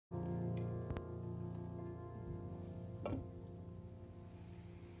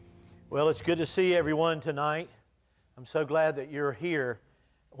Well, it's good to see everyone tonight. I'm so glad that you're here.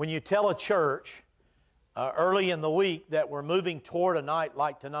 When you tell a church early in the week that we're moving toward a night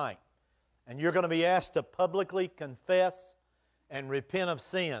like tonight, and you're going to be asked to publicly confess and repent of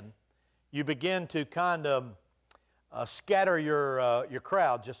sin, you begin to kind of scatter your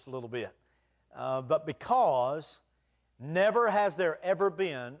crowd just a little bit. But because never has there ever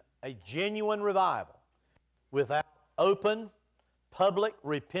been a genuine revival without open, public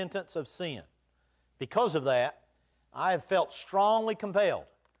repentance of sin. Because of that, I have felt strongly compelled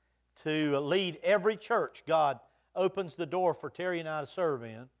to lead every church God opens the door for Terry and I to serve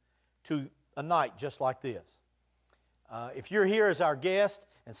in to a night just like this. If you're here as our guest,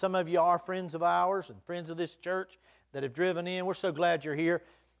 and some of you are friends of ours and friends of this church that have driven in, we're so glad you're here.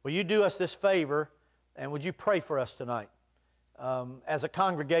 Will you do us this favor, and would you pray for us tonight as a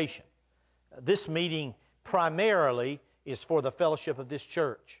congregation? This meeting primarily is for the fellowship of this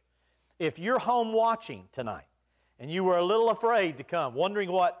church. If you're home watching tonight and you were a little afraid to come,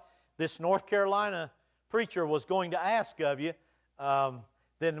 wondering what this North Carolina preacher was going to ask of you,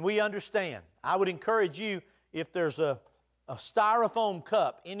 then we understand. I would encourage you, if there's a styrofoam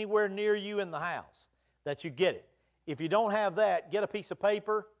cup anywhere near you in the house, that you get it. If you don't have that, get a piece of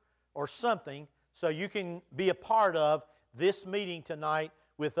paper or something so you can be a part of this meeting tonight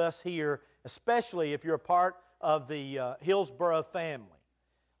with us here, especially if you're a part of the Hillsborough family.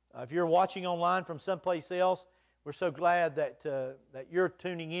 If you're watching online from someplace else, we're so glad that you're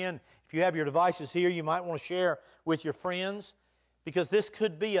tuning in. If you have your devices here, you might want to share with your friends, because this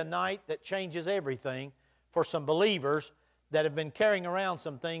could be a night that changes everything for some believers that have been carrying around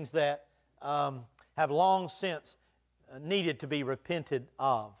some things that have long since needed to be repented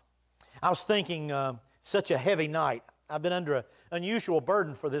of. I was thinking, such a heavy night. I've been under an unusual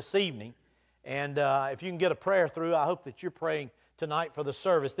burden for this evening. And if you can get a prayer through, I hope that you're praying tonight for the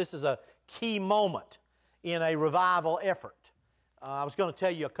service. This is a key moment in a revival effort. I was going to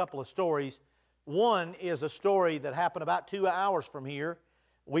tell you a couple of stories. One is a story that happened about 2 hours from here.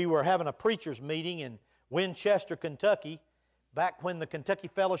 We were having a preacher's meeting in Winchester, Kentucky, back when the Kentucky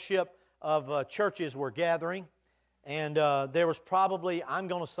Fellowship of Churches were gathering. And there was probably, I'm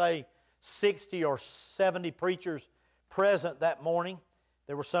going to say, 60 or 70 preachers present that morning.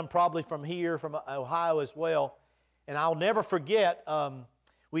 There were some probably from here, from Ohio as well. And I'll never forget,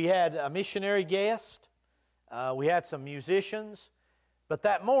 we had a missionary guest. We had some musicians. But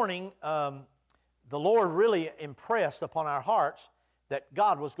that morning, the Lord really impressed upon our hearts that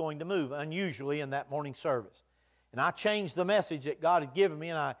God was going to move unusually in that morning service. And I changed the message that God had given me,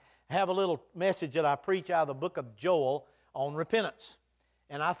 and I have a little message that I preach out of the book of Joel on repentance.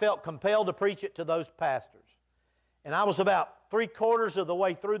 And I felt compelled to preach it to those pastors. And I was about 3/4 of the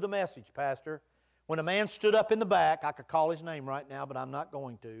way through the message, Pastor, when a man stood up in the back. I could call his name right now, but I'm not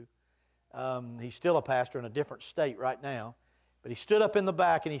going to. He's still a pastor in a different state right now. But he stood up in the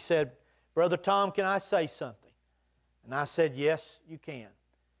back and he said, "Brother Tom, can I say something?" And I said, "Yes, you can."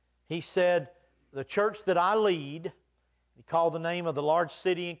 He said, "The church that I lead," he called the name of the large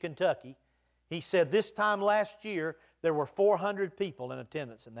city in Kentucky. He said, "This time last year, there were 400 people in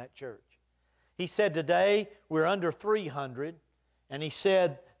attendance in that church." He said, "Today, we're under 300, and he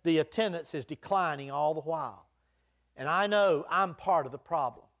said, "The attendance is declining all the while. And I know I'm part of the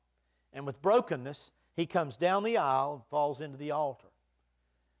problem." And with brokenness, he comes down the aisle and falls into the altar.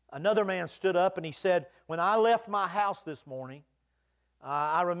 Another man stood up and he said, "When I left my house this morning,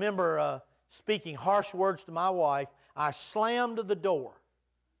 I remember speaking harsh words to my wife. I slammed the door.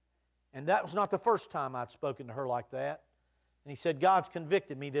 And that was not the first time I'd spoken to her like that." And he said, "God's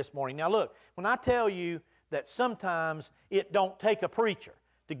convicted me this morning." Now look, when I tell you that sometimes it don't take a preacher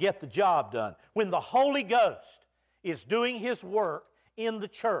to get the job done, when the Holy Ghost is doing His work in the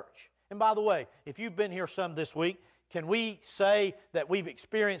church. And by the way, if you've been here some this week, can we say that we've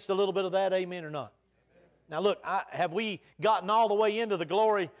experienced a little bit of that, amen or not? Amen. Now look, have we gotten all the way into the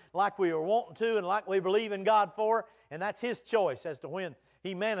glory like we were wanting to and like we believe in God for? And that's His choice as to when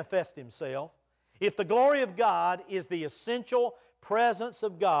He manifests Himself. If the glory of God is the essential presence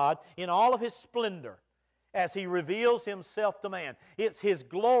of God in all of His splendor as He reveals Himself to man, it's His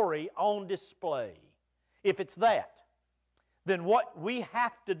glory on display. If it's that, then what we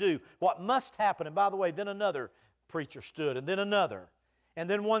have to do, what must happen, and by the way, then another preacher stood, and then another, and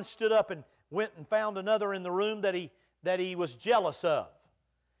then one stood up and went and found another in the room that he was jealous of,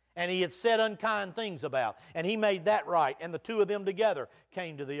 and he had said unkind things about, and he made that right, and the two of them together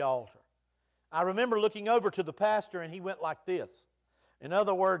came to the altar. I remember looking over to the pastor, and he went like this. In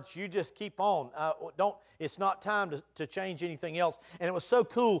other words, you just keep on. It's not time to change anything else. And it was so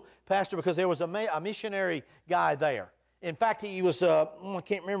cool, Pastor, because there was a missionary guy there. In fact, he was, I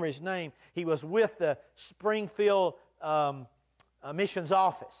can't remember his name, he was with the Springfield missions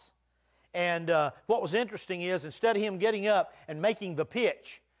office. And what was interesting is, instead of him getting up and making the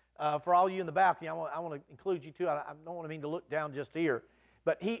pitch, for all you in the balcony, I want to include you too. I don't want to mean to look down just here.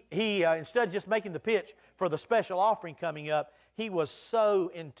 But he instead of just making the pitch for the special offering coming up, he was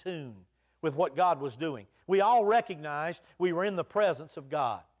so in tune with what God was doing. We all recognized we were in the presence of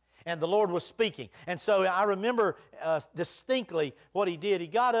God, and the Lord was speaking. And so I remember distinctly what he did. He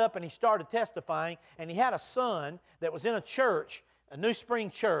got up and he started testifying, and he had a son that was in a church, a New Spring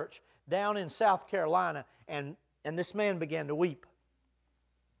church, down in South Carolina, and this man began to weep.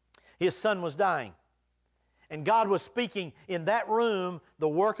 His son was dying. And God was speaking in that room. The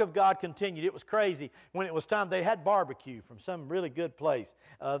work of God continued. It was crazy. When it was time, they had barbecue from some really good place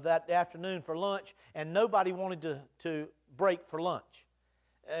that afternoon for lunch, and nobody wanted to break for lunch.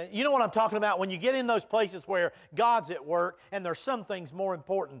 You know what I'm talking about? When you get in those places where God's at work and there's some things more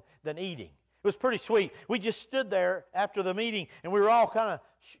important than eating. It was pretty sweet. We just stood there after the meeting, and we were all kind of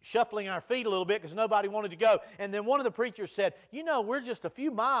shuffling our feet a little bit because nobody wanted to go. And then one of the preachers said, you know, we're just a few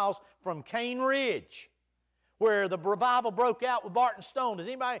miles from Cane Ridge, where the revival broke out with Barton Stone. Does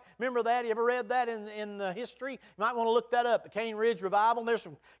anybody remember that? You ever read that in the history? You might want to look that up, the Cane Ridge revival. And there's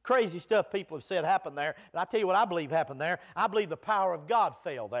some crazy stuff people have said happened there. And I tell you what I believe happened there. I believe the power of God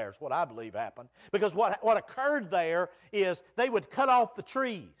fell there is what I believe happened. Because what occurred there is they would cut off the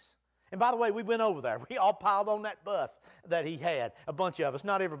trees. And by the way, we went over there. We all piled on that bus that he had, a bunch of us.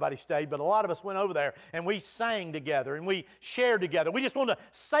 Not everybody stayed, but a lot of us went over there, and we sang together, and we shared together. We just wanted to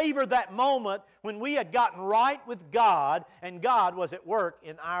savor that moment when we had gotten right with God, and God was at work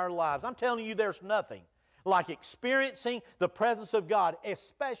in our lives. I'm telling you, there's nothing like experiencing the presence of God,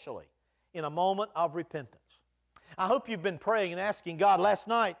 especially in a moment of repentance. I hope you've been praying and asking God. Last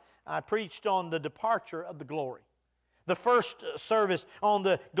night, I preached on the departure of the glory. The first service on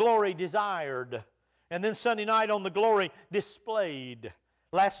the glory desired. And then Sunday night on the glory displayed.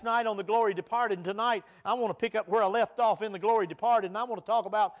 Last night on the glory departed. And tonight I want to pick up where I left off in the glory departed. And I want to talk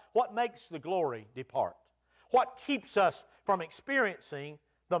about what makes the glory depart. What keeps us from experiencing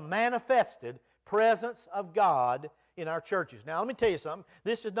the manifested presence of God in our churches. Now let me tell you something.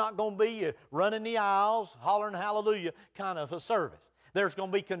 This is not going to be a running the aisles, hollering hallelujah kind of a service. There's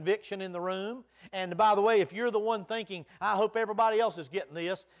going to be conviction in the room. And by the way, if you're the one thinking, I hope everybody else is getting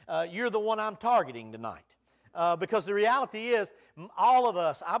this, you're the one I'm targeting tonight. Because the reality is, all of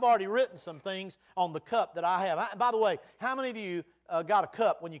us, I've already written some things on the cup that I have. By the way, how many of you got a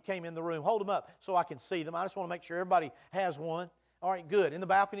cup when you came in the room? Hold them up so I can see them. I just want to make sure everybody has one. All right, good. In the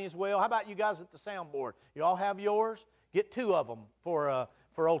balcony as well. How about you guys at the soundboard? You all have yours? Get 2 of them for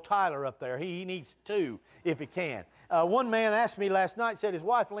old Tyler up there. He needs 2 if he can. One man asked me last night, said his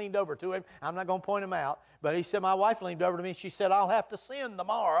wife leaned over to him. I'm not going to point him out, but he said, my wife leaned over to me and she said, I'll have to sin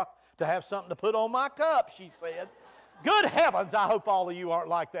tomorrow to have something to put on my cup, she said. Good heavens, I hope all of you aren't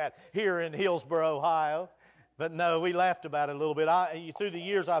like that here in Hillsboro, Ohio. But no, we laughed about it a little bit. Through the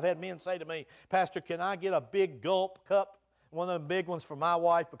years, I've had men say to me, Pastor, can I get a big gulp cup? One of them big ones for my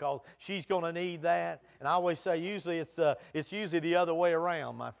wife because she's going to need that. And I always say usually it's usually the other way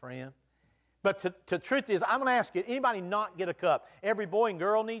around, my friend. But the truth is, I'm going to ask you, anybody not get a cup? Every boy and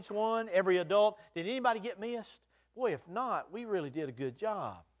girl needs one, every adult. Did anybody get missed? Boy, if not, we really did a good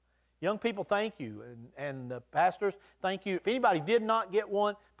job. Young people, thank you. And pastors, thank you. If anybody did not get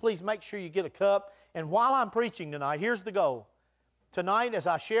one, please make sure you get a cup. And while I'm preaching tonight, here's the goal. Tonight, as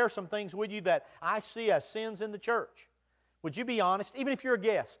I share some things with you that I see as sins in the church, would you be honest, even if you're a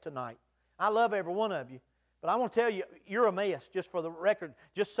guest tonight? I love every one of you. But I want to tell you, you're a mess, just for the record,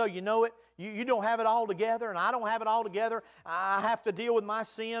 just so you know it. You don't have it all together, and I don't have it all together. I have to deal with my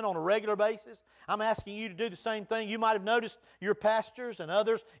sin on a regular basis. I'm asking you to do the same thing. You might have noticed your pastors and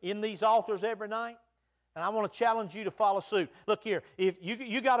others in these altars every night. And I want to challenge you to follow suit. Look here, if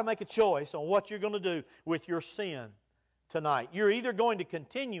you got to make a choice on what you're going to do with your sin tonight. You're either going to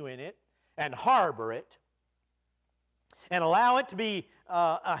continue in it and harbor it and allow it to be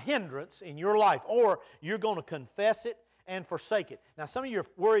a hindrance in your life, or you're going to confess it and forsake it. Now, some of you are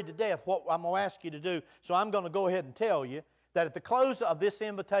worried to death what I'm going to ask you to do, so I'm going to go ahead and tell you that at the close of this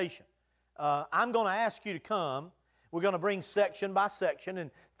invitation, I'm going to ask you to come. We're going to bring section by section,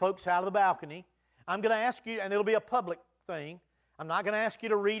 and folks out of the balcony. I'm going to ask you, and it'll be a public thing. I'm not going to ask you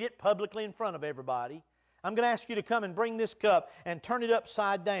to read it publicly in front of everybody. I'm going to ask you to come and bring this cup and turn it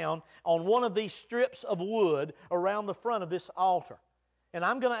upside down on one of these strips of wood around the front of this altar. And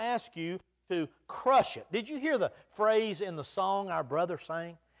I'm going to ask you to crush it. Did you hear the phrase in the song our brother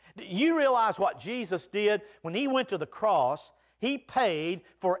sang? Do you realize what Jesus did when He went to the cross? He paid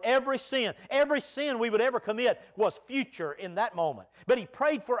for every sin. Every sin we would ever commit was future in that moment. But He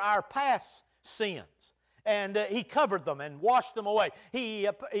prayed for our past sins. And He covered them and washed them away. He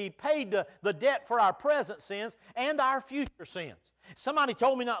paid the debt for our present sins and our future sins. Somebody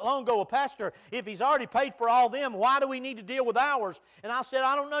told me not long ago, well, Pastor, if He's already paid for all them, why do we need to deal with ours? And I said,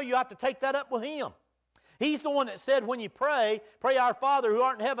 I don't know. You have to take that up with Him. He's the one that said when you pray, pray our Father who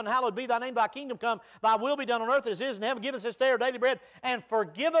art in heaven, hallowed be Thy name, Thy kingdom come, Thy will be done on earth as it is in heaven. Give us this day our daily bread, and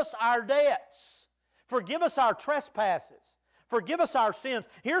forgive us our debts. Forgive us our trespasses. Forgive us our sins.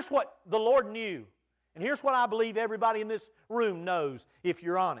 Here's what the Lord knew, and here's what I believe everybody in this room knows, if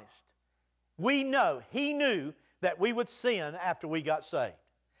you're honest. We know, He knew that we would sin after we got saved.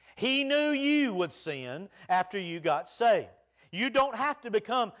 He knew you would sin after you got saved. You don't have to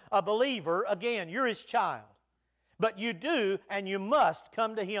become a believer again. You're His child. But you do and you must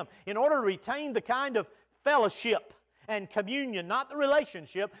come to Him. In order to retain the kind of fellowship and communion, not the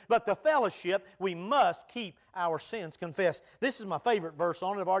relationship, but the fellowship, we must keep our sins confessed. This is my favorite verse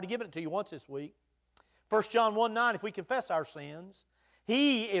on it. I've already given it to you once this week. 1 John 1:9, if we confess our sins,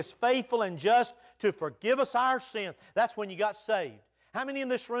 He is faithful and just to forgive us our sins. That's when you got saved. How many in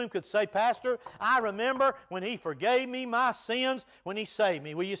this room could say, Pastor, I remember when He forgave me my sins, when He saved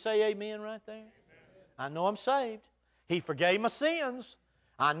me? Will you say amen right there? Amen. I know I'm saved. He forgave my sins.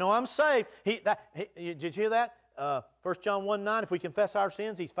 I know I'm saved. Did you hear that? 1 John 1:9, if we confess our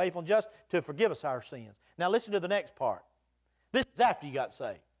sins, He's faithful and just to forgive us our sins. Now listen to the next part. This is after you got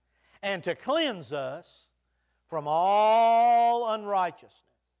saved. And to cleanse us from all unrighteousness.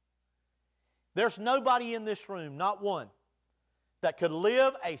 There's nobody in this room, not one, that could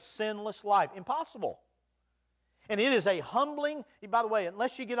live a sinless life. Impossible. And it is a humbling, by the way,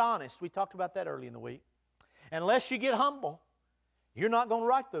 unless you get honest, we talked about that early in the week, unless you get humble, you're not going to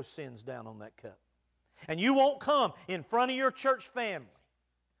write those sins down on that cup. And you won't come in front of your church family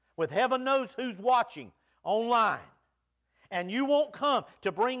with heaven knows who's watching online. And you won't come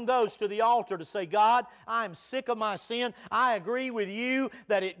to bring those to the altar to say, God, I'm sick of my sin. I agree with you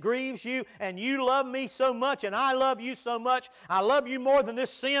that it grieves you, and you love me so much, and I love you so much. I love you more than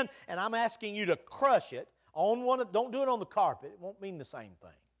this sin, and I'm asking you to crush it on one. Don't do it on the carpet. It won't mean the same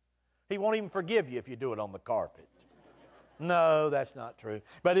thing. He won't even forgive you if you do it on the carpet. No, that's not true.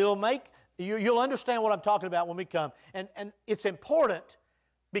 But it'll make, you'll understand what I'm talking about when we come. And it's important.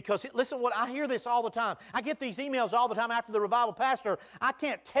 Because, listen, I hear this all the time. I get these emails all the time after the revival. Pastor, I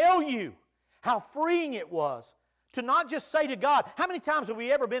can't tell you how freeing it was to not just say to God, how many times have we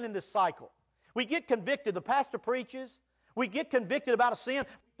ever been in this cycle? We get convicted. The pastor preaches. We get convicted about a sin.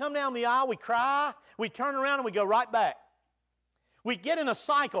 We come down the aisle. We cry. We turn around and we go right back. We get in a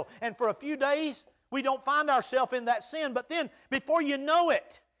cycle. And for a few days, we don't find ourselves in that sin. But then, before you know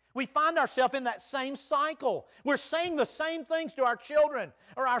it, we find ourselves in that same cycle. We're saying the same things to our children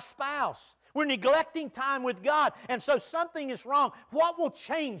or our spouse. We're neglecting time with God. And so something is wrong. What will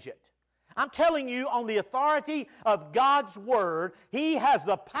change it? I'm telling you, on the authority of God's Word, He has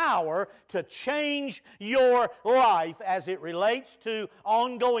the power to change your life as it relates to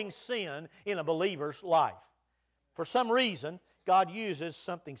ongoing sin in a believer's life. For some reason, God uses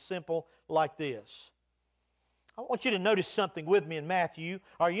something simple like this. I want you to notice something with me in Matthew.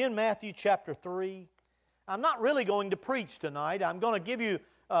 Are you in Matthew chapter 3? I'm not really going to preach tonight. I'm going to give you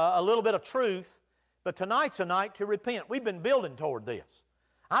a little bit of truth, but tonight's a night to repent. We've been building toward this.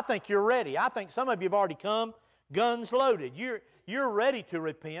 I think you're ready. I think some of you have already come, guns loaded. You're ready to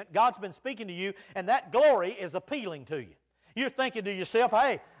repent. God's been speaking to you, and that glory is appealing to you. You're thinking to yourself,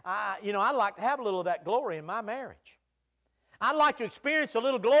 hey, I'd like to have a little of that glory in my marriage. I'd like to experience a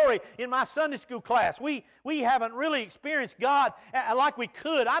little glory in my Sunday school class. We haven't really experienced God like we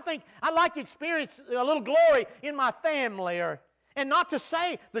could. I think I'd like to experience a little glory in my family, and not to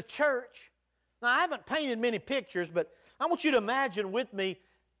say the church. Now, I haven't painted many pictures, but I want you to imagine with me,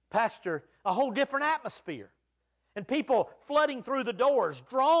 Pastor, a whole different atmosphere. And people flooding through the doors,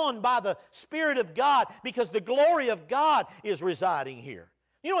 drawn by the Spirit of God, because the glory of God is residing here.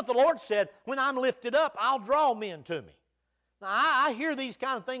 You know what the Lord said? When I'm lifted up, I'll draw men to me. Now, I hear these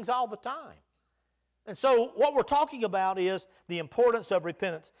kind of things all the time. And so what we're talking about is the importance of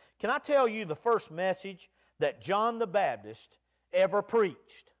repentance. Can I tell you the first message that John the Baptist ever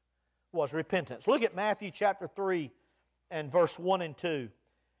preached was repentance? Look at Matthew chapter 3 and verse 1 and 2.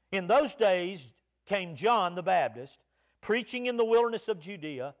 In those days came John the Baptist, preaching in the wilderness of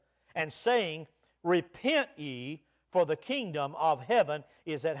Judea, and saying, Repent ye, for the kingdom of heaven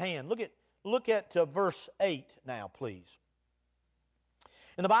is at hand. Look at verse 8 now, please.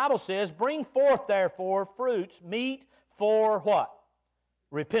 And the Bible says, Bring forth therefore fruits, meet for what?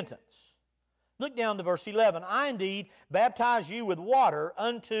 Repentance. Look down to verse 11. I indeed baptize you with water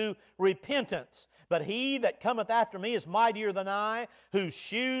unto repentance. But he that cometh after me is mightier than I, whose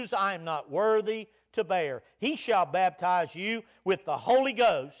shoes I am not worthy to bear. He shall baptize you with the Holy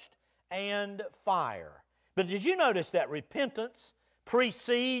Ghost and fire. But did you notice that repentance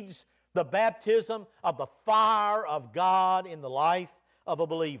precedes the baptism of the fire of God in the life of a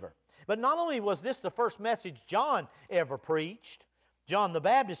believer? But not only was this the first message John ever preached, John the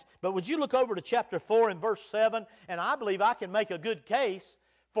Baptist, but would you look over to chapter 4 and verse 7, and I believe I can make a good case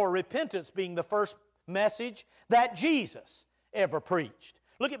for repentance being the first message that Jesus ever preached.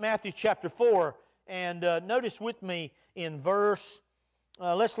 Look at Matthew chapter 4 and notice with me in verse,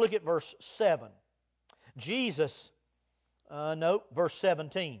 let's look at verse 7. Jesus, verse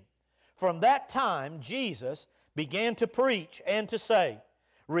 17. From that time Jesus began to preach and to say,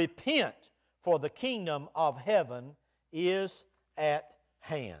 repent, for the kingdom of heaven is at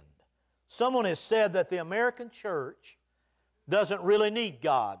hand. Someone has said that the American church doesn't really need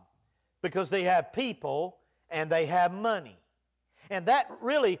God because they have people and they have money. And that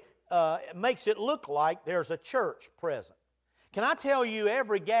really makes it look like there's a church present. Can I tell you,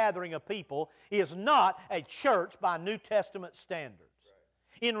 every gathering of people is not a church by New Testament standards.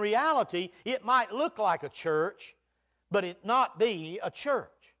 In reality, it might look like a church, but it not be a church.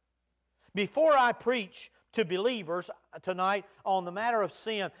 Before I preach to believers tonight on the matter of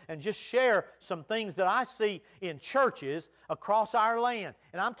sin and just share some things that I see in churches across our land.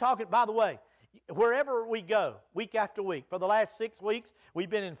 And I'm talking, by the way, wherever we go, week after week, for the last 6 weeks, we've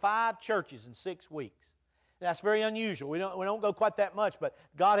been in 5 churches in 6 weeks. That's very unusual. We don't go quite that much, but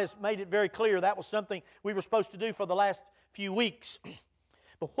God has made it very clear that was something we were supposed to do for the last few weeks.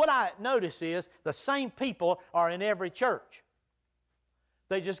 But what I notice is the same people are in every church.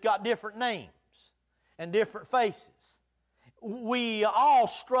 They just got different names and different faces. We all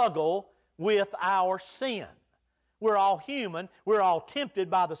struggle with our sin. We're all human. We're all tempted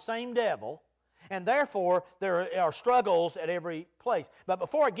by the same devil. And therefore, there are struggles at every place. But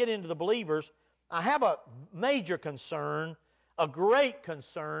before I get into the believers, I have a major concern, a great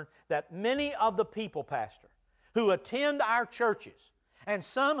concern, that many of the people, Pastor, who attend our churches, and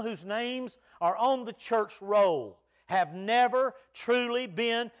some whose names are on the church roll, have never truly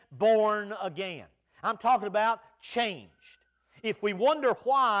been born again. I'm talking about changed. If we wonder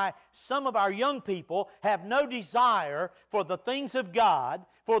why some of our young people have no desire for the things of God,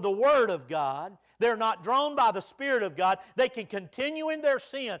 for the Word of God, they're not drawn by the Spirit of God, they can continue in their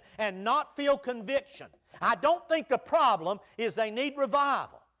sin and not feel conviction. I don't think the problem is they need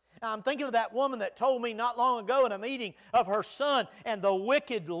revival. Now, I'm thinking of that woman that told me not long ago in a meeting of her son and the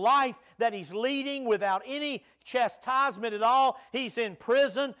wicked life that he's leading without any chastisement at all. He's in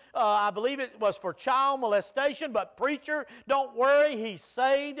prison. I believe it was for child molestation, but preacher, don't worry, he's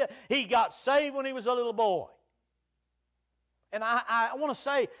saved. He got saved when he was a little boy. And I want to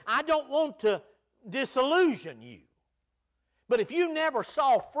say, I don't want to disillusion you. But if you never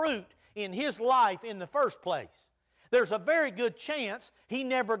saw fruit in his life in the first place, there's a very good chance he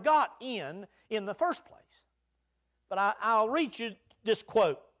never got in the first place. But I'll read you this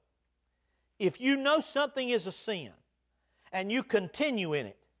quote. If you know something is a sin, and you continue in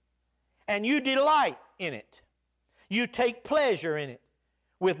it, and you delight in it, you take pleasure in it,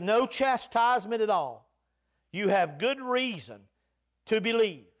 with no chastisement at all, you have good reason to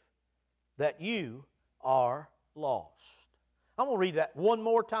believe that you are lost. I'm going to read that one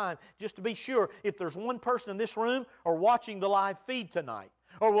more time just to be sure if there's one person in this room or watching the live feed tonight,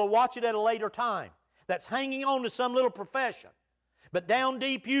 or will watch it at a later time, that's hanging on to some little profession. But down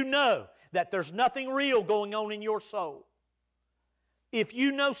deep you know that there's nothing real going on in your soul. If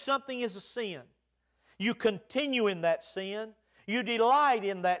you know something is a sin, you continue in that sin, you delight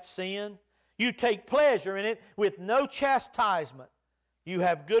in that sin, you take pleasure in it with no chastisement, you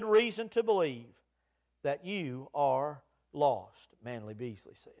have good reason to believe that you are lost, Manly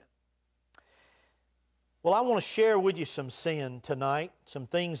Beasley said. Well, I want to share with you some sin tonight, some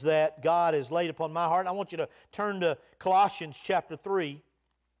things that God has laid upon my heart. I want you to turn to Colossians chapter 3.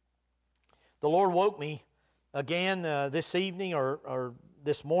 The Lord woke me again this evening or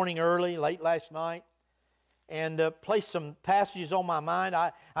this morning early, late last night, and placed some passages on my mind.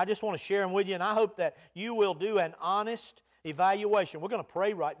 I just want to share them with you, and I hope that you will do an honest evaluation. We're going to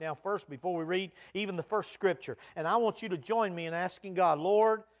pray right now first before we read even the first scripture. And I want you to join me in asking God,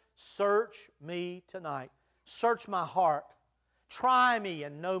 Lord, search me tonight. Search my heart. Try me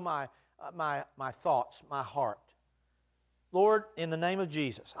and know my thoughts, my heart. Lord, in the name of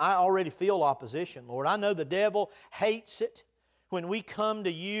Jesus, I already feel opposition, Lord. I know the devil hates it. When we come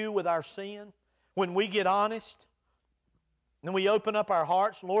to you with our sin, when we get honest, And we open up our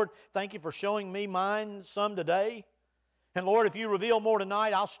hearts. Lord, thank you for showing me mine some today. And Lord, if you reveal more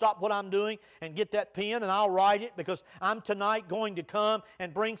tonight, I'll stop what I'm doing and get that pen and I'll write it, because I'm tonight going to come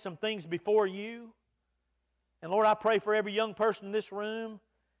and bring some things before you. And Lord, I pray for every young person in this room,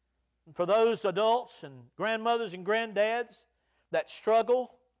 and for those adults and grandmothers and granddads that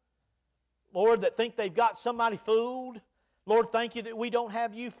struggle, Lord, that think they've got somebody fooled. Lord, thank you that we don't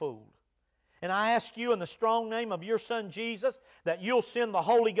have you fooled. And I ask you in the strong name of your Son Jesus that you'll send the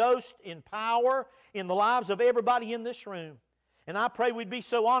Holy Ghost in power in the lives of everybody in this room. And I pray we'd be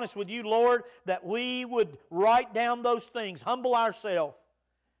so honest with you, Lord, that we would write down those things, humble ourselves,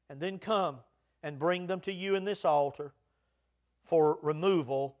 and then come and bring them to you in this altar for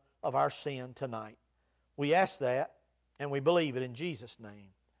removal of our sin tonight. We ask that and we believe it in Jesus' name.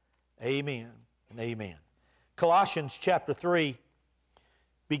 Amen and amen. Colossians chapter 3,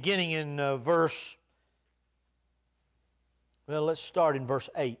 beginning in let's start in verse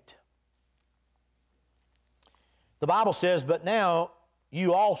 8. The Bible says, "But now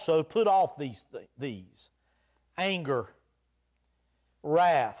you also put off these anger,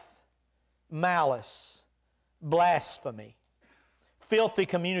 wrath, malice, blasphemy, filthy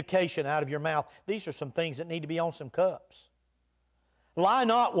communication out of your mouth." These are some things that need to be on some cups. "Lie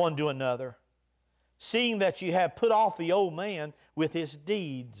not one to another, seeing that you have put off the old man with his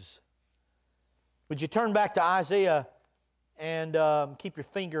deeds." Would you turn back to Isaiah and keep your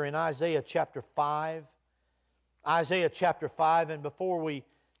finger in Isaiah chapter 5? Isaiah chapter 5, and before we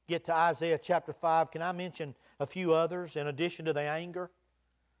get to Isaiah chapter 5, can I mention a few others in addition to the anger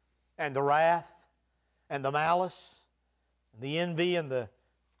and the wrath and the malice and the envy and the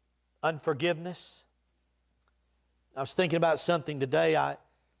unforgiveness? I was thinking about something today. I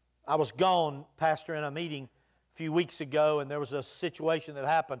was gone, Pastor, in a meeting a few weeks ago, and there was a situation that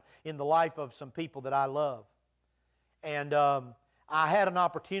happened in the life of some people that I love. And I had an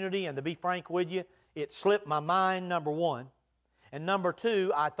opportunity, and to be frank with you, it slipped my mind, number one. And number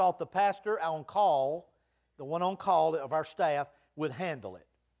two, I thought the pastor on call, the one on call of our staff, would handle it.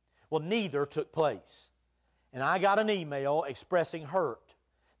 Well, neither took place. And I got an email expressing hurt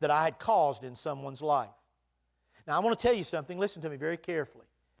that I had caused in someone's life. Now, I want to tell you something. Listen to me very carefully.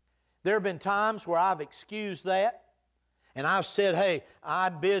 There have been times where I've excused that, and I've said, hey,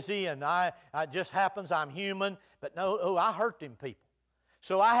 I'm busy, and it just happens, I'm human. But no, I hurt them people.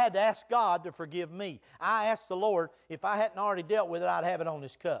 So I had to ask God to forgive me. I asked the Lord, if I hadn't already dealt with it, I'd have it on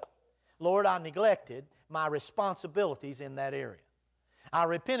this cup. Lord, I neglected my responsibilities in that area. I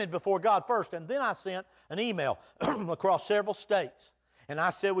repented before God first, and then I sent an email across several states. And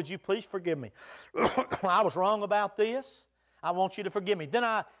I said, would you please forgive me? I was wrong about this. I want you to forgive me. Then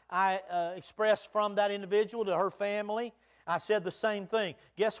I expressed from that individual to her family. I said the same thing.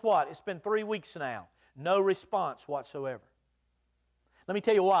 Guess what? It's been 3 weeks now. No response whatsoever. Let me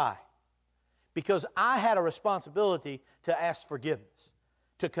tell you why. Because I had a responsibility to ask forgiveness,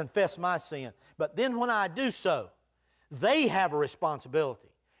 to confess my sin. But then when I do so, they have a responsibility.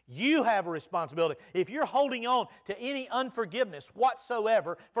 You have a responsibility. If you're holding on to any unforgiveness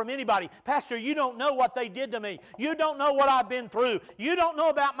whatsoever from anybody, Pastor, you don't know what they did to me. You don't know what I've been through. You don't know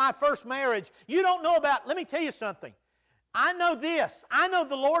about my first marriage. You don't know about, let me tell you something. I know this. I know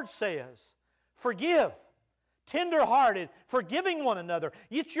the Lord says, forgive. Tender-hearted, forgiving one another.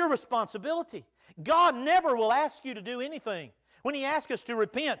 It's your responsibility. God never will ask you to do anything. When He asks us to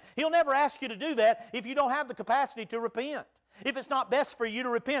repent, He'll never ask you to do that if you don't have the capacity to repent. If it's not best for you to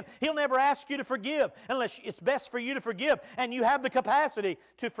repent, He'll never ask you to forgive unless it's best for you to forgive and you have the capacity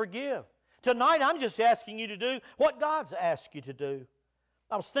to forgive. Tonight, I'm just asking you to do what God's asked you to do.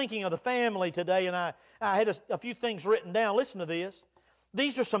 I was thinking of the family today, and I had a few things written down. Listen to this.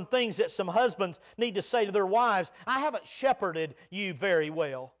 These are some things that some husbands need to say to their wives. I haven't shepherded you very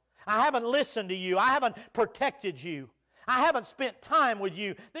well. I haven't listened to you. I haven't protected you. I haven't spent time with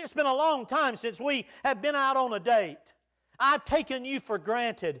you. It's been a long time since we have been out on a date. I've taken you for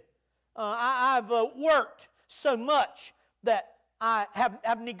granted. I've worked so much that I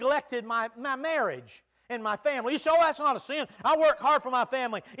have neglected my marriage and my family. You say, oh, that's not a sin. I work hard for my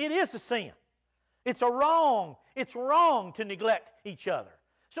family. It is a sin. It's wrong to neglect each other.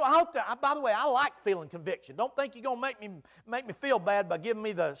 So I hope that, by the way, I like feeling conviction. Don't think you're going to make me feel bad by giving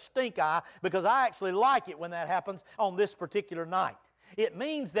me the stink eye, because I actually like it when that happens on this particular night. It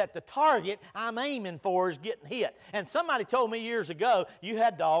means that the target I'm aiming for is getting hit. And somebody told me years ago, you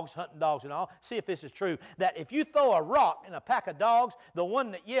had dogs, hunting dogs and all, see if this is true, that if you throw a rock in a pack of dogs, the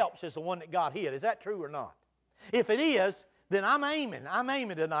one that yelps is the one that got hit. Is that true or not? If it is, then I'm aiming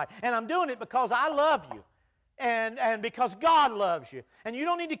tonight. And I'm doing it because I love you. And because God loves you. And you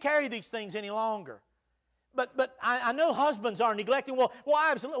don't need to carry these things any longer. But I know husbands are neglecting. Well,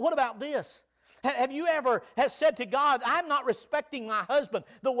 wives, what about this? Have you ever said to God, I'm not respecting my husband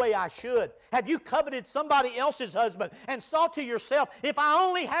the way I should? Have you coveted somebody else's husband and thought to yourself, if I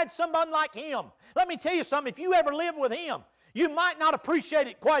only had somebody like him? Let me tell you something, if you ever live with him, you might not appreciate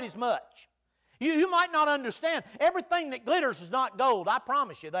it quite as much. You might not understand. Everything that glitters is not gold. I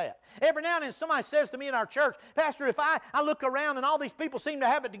promise you that. Every now and then somebody says to me in our church, Pastor, if I look around and all these people seem to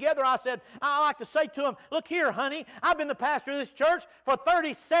have it together, I like to say to them, look here, honey, I've been the pastor of this church for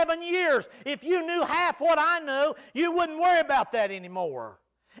 37 years. If you knew half what I know, you wouldn't worry about that anymore.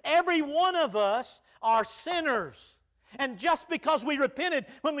 Every one of us are sinners. And just because we repented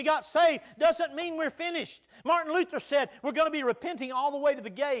when we got saved doesn't mean we're finished. Martin Luther said we're going to be repenting all the way to the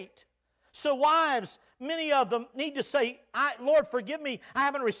gate. So wives, many of them need to say, Lord, forgive me, I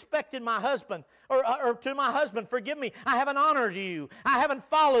haven't respected my husband. Or to my husband, forgive me, I haven't honored you. I haven't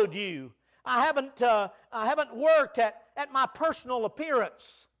followed you. I haven't worked at my personal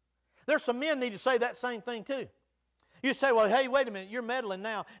appearance. There's some men need to say that same thing too. You say, well, hey, wait a minute, you're meddling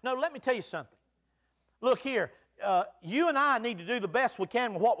now. No, let me tell you something. Look here, you and I need to do the best we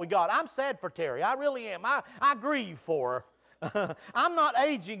can with what we got. I'm sad for Terry. I really am. I grieve for her. I'm not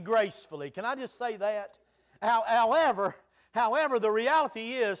aging gracefully. Can I just say that? However, the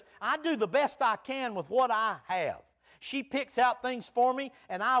reality is I do the best I can with what I have. She picks out things for me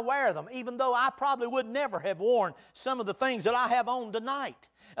and I wear them, even though I probably would never have worn some of the things that I have on tonight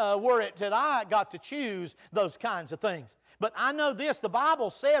were it that I got to choose those kinds of things. But I know this, the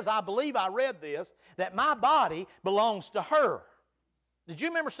Bible says, I believe I read this, that my body belongs to her. Did you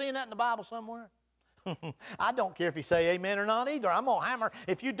remember seeing that in the Bible somewhere? I don't care if you say amen or not either. I'm going to hammer.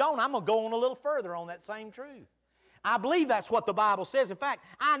 If you don't, I'm going to go on a little further on that same truth. I believe that's what the Bible says. In fact,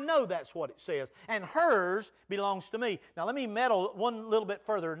 I know that's what it says. And hers belongs to me. Now, let me meddle one little bit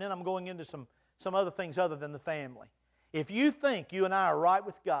further, and then I'm going into some other things other than the family. If you think you and I are right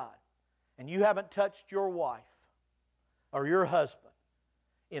with God, and you haven't touched your wife or your husband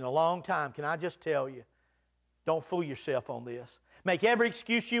in a long time, can I just tell you, don't fool yourself on this. Make every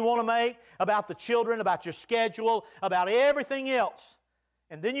excuse you want to make about the children, about your schedule, about everything else.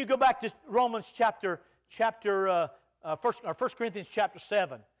 And then you go back to Romans 1 Corinthians chapter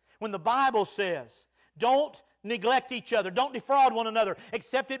 7, when the Bible says, don't neglect each other, don't defraud one another,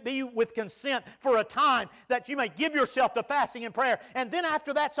 except it be with consent for a time, that you may give yourself to fasting and prayer. And then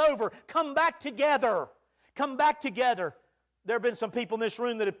after that's over, come back together. Come back together. There have been some people in this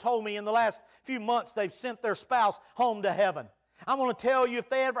room that have told me in the last few months they've sent their spouse home to heaven. I want to tell you, if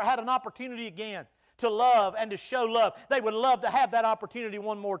they ever had an opportunity again to love and to show love, they would love to have that opportunity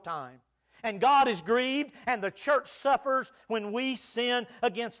one more time. And God is grieved, and the church suffers when we sin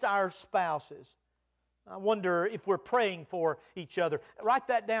against our spouses. I wonder if we're praying for each other. Write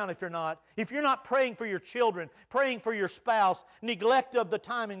that down if you're not. If you're not praying for your children, praying for your spouse, neglect of the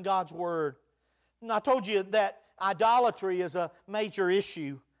time in God's Word. And I told you that idolatry is a major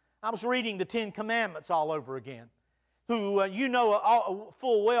issue. I was reading the Ten Commandments all over again. You know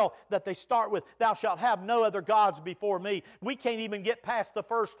full well that they start with, thou shalt have no other gods before me. We can't even get past the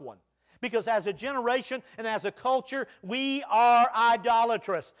first one. Because as a generation and as a culture, we are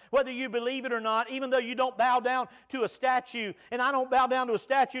idolatrous. Whether you believe it or not, even though you don't bow down to a statue, and I don't bow down to a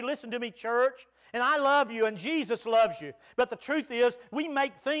statue, listen to me, church, and I love you and Jesus loves you. But the truth is, we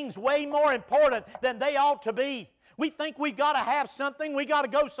make things way more important than they ought to be. We think we've got to have something, we've got to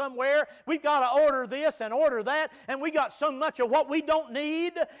go somewhere, we've got to order this and order that, and we got so much of what we don't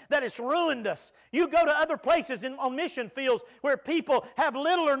need that it's ruined us. You go to other places on mission fields where people have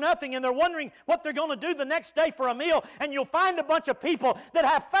little or nothing and they're wondering what they're going to do the next day for a meal, and you'll find a bunch of people that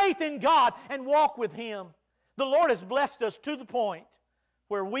have faith in God and walk with Him. The Lord has blessed us to the point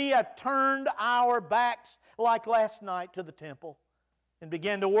where we have turned our backs, like last night, to the temple and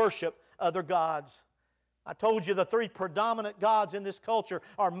began to worship other gods. I told you the three predominant gods in this culture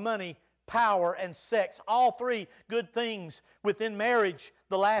are money, power, and sex. All three good things within marriage,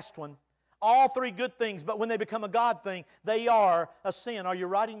 the last one. All three good things, but when they become a God thing, they are a sin. Are you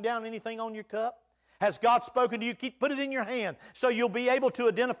writing down anything on your cup? Has God spoken to you? Put it in your hand so you'll be able to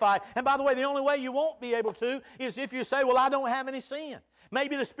identify. And by the way, the only way you won't be able to is if you say, well, I don't have any sin.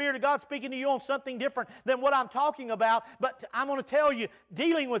 Maybe the Spirit of God's speaking to you on something different than what I'm talking about, but I'm going to tell you,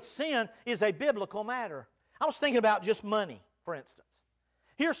 dealing with sin is a biblical matter. I was thinking about just money, for instance.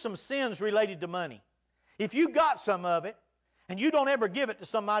 Here's some sins related to money. If you got some of it, and you don't ever give it to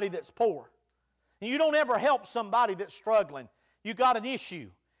somebody that's poor, and you don't ever help somebody that's struggling, you got an issue,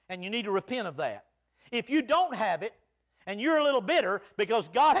 and you need to repent of that. If you don't have it, and you're a little bitter because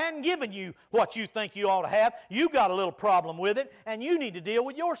God hadn't given you what you think you ought to have, you got a little problem with it, and you need to deal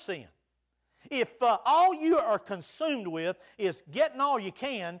with your sin. If all you are consumed with is getting all you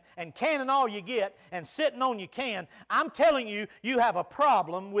can and canning all you get and sitting on you can, I'm telling you, you have a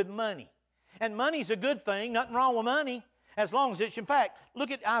problem with money. And money's a good thing, nothing wrong with money, as long as it's, in fact,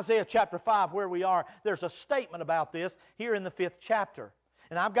 look at Isaiah chapter 5 where we are. There's a statement about this here in the 5th chapter.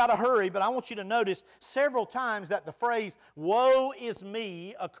 And I've got to hurry, but I want you to notice several times that the phrase, woe is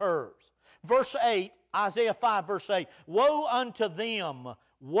me, occurs. Verse 8, Isaiah 5 verse 8, woe unto them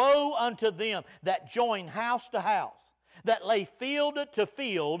that join house to house, that lay field to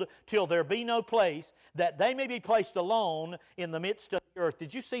field till there be no place, that they may be placed alone in the midst of the earth.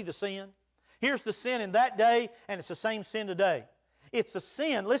 Did you see the sin? Here's the sin in that day, and it's the same sin today. It's the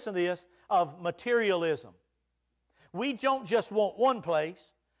sin, listen to this, of materialism. We don't just want one place.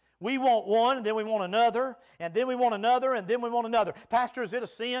 We want one, and then we want another, and then we want another, and then we want another. Pastor, is it a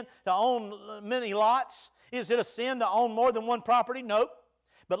sin to own many lots? Is it a sin to own more than one property? Nope.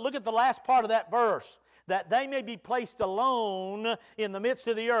 But look at the last part of that verse, that they may be placed alone in the midst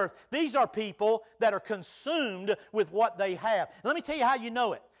of the earth. These are people that are consumed with what they have. Let me tell you how you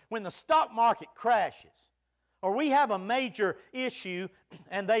know it. When the stock market crashes, or we have a major issue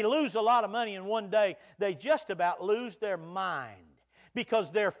and they lose a lot of money in one day, they just about lose their mind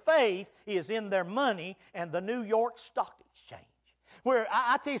because their faith is in their money and the New York Stock Exchange. Where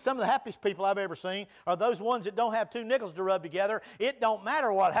I tell you, some of the happiest people I've ever seen are those ones that don't have two nickels to rub together. It don't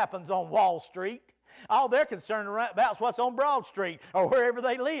matter what happens on Wall Street. All they're concerned about is what's on Broad Street or wherever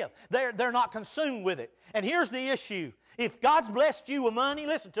they live. They're not consumed with it. And here's the issue. If God's blessed you with money,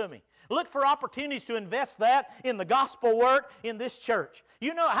 listen to me. Look for opportunities to invest that in the gospel work in this church.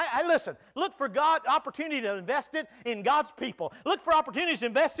 You know, listen, look for opportunity to invest it in God's people. Look for opportunities to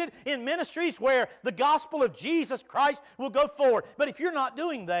invest it in ministries where the gospel of Jesus Christ will go forward. But if you're not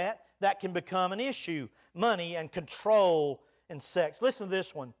doing that, that can become an issue. Money and control and sex. Listen to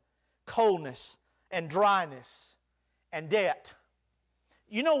this one. Coldness and dryness and debt.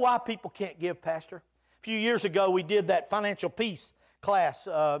 You know why people can't give, Pastor? A few years ago we did that financial peace class,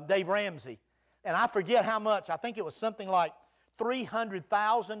 Dave Ramsey. And I forget how much. I think it was something like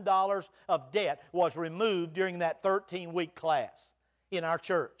 $300,000 of debt was removed during that 13-week class in our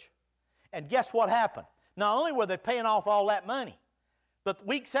church. And guess what happened? Not only were they paying off all that money, but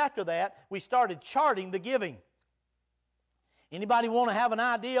weeks after that, we started charting the giving. Anybody want to have an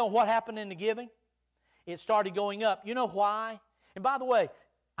idea on what happened in the giving? It started going up. You know why? And by the way,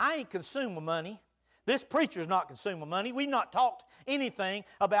 I ain't consumed with money. This preacher's not consumed with money. We've not talked anything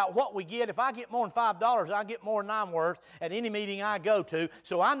about what we get. If I get more than $5, I get more than I'm worth at any meeting I go to.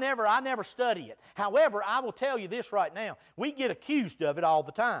 So I never study it. However, I will tell you this right now. We get accused of it all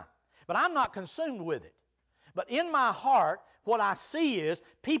the time. But I'm not consumed with it. But in my heart, what I see is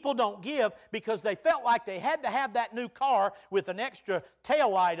people don't give because they felt like they had to have that new car with an extra tail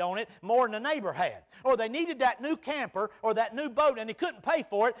light on it more than the neighbor had. Or they needed that new camper or that new boat and they couldn't pay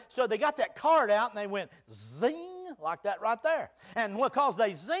for it, so they got that card out and they went zing like that right there. And because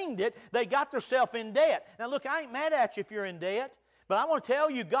they zinged it, they got themselves in debt. Now look, I ain't mad at you if you're in debt. But I want to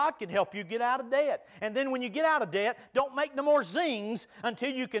tell you, God can help you get out of debt. And then when you get out of debt, don't make no more zings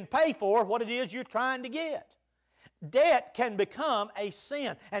until you can pay for what it is you're trying to get. Debt can become a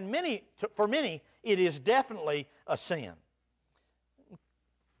sin. And for many, it is definitely a sin.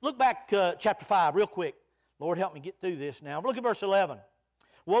 Look back chapter 5 real quick. Lord, help me get through this now. Look at verse 11.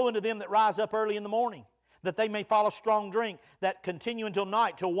 Woe unto them that rise up early in the morning, that they may follow strong drink, that continue until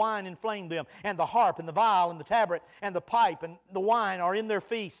night, till wine inflame them. And the harp, and the viol, and the tabret, and the pipe, and the wine are in their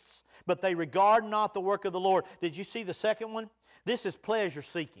feasts. But they regard not the work of the Lord. Did you see the second one? This is pleasure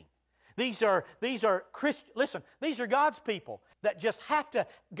seeking. These are Christians. Listen, these are God's people that just have to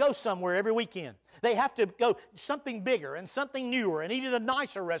go somewhere every weekend. They have to go something bigger and something newer and eat at a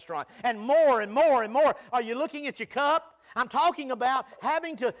nicer restaurant and more and more and more. Are you looking at your cup? I'm talking about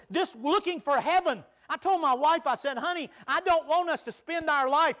looking for heaven. I told my wife, I said, honey, I don't want us to spend our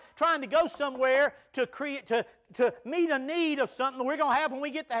life trying to go somewhere to meet a need of something we're going to have when we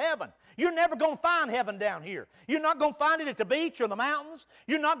get to heaven. You're never going to find heaven down here. You're not going to find it at the beach or the mountains.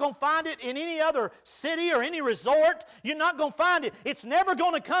 You're not going to find it in any other city or any resort. You're not going to find it. It's never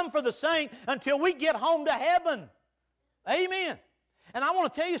going to come for the saint until we get home to heaven. Amen. And I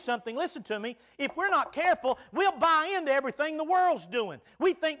want to tell you something. Listen to me. If we're not careful, we'll buy into everything the world's doing.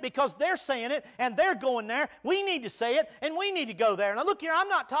 We think because they're saying it and they're going there, we need to say it and we need to go there. Now look here, I'm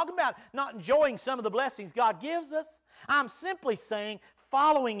not talking about not enjoying some of the blessings God gives us. I'm simply saying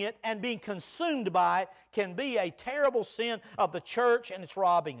following it and being consumed by it can be a terrible sin of the church, and it's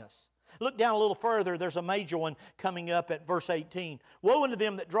robbing us. Look down a little further. There's a major one coming up at verse 18. Woe unto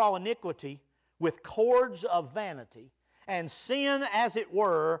them that draw iniquity with cords of vanity, and sin, as it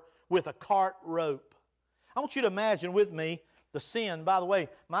were, with a cart rope. I want you to imagine with me the sin. By the way,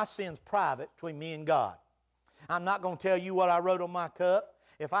 my sin's private between me and God. I'm not going to tell you what I wrote on my cup.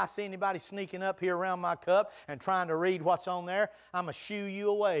 If I see anybody sneaking up here around my cup and trying to read what's on there, I'm going to shoo you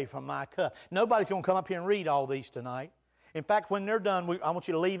away from my cup. Nobody's going to come up here and read all these tonight. In fact, when they're done, I want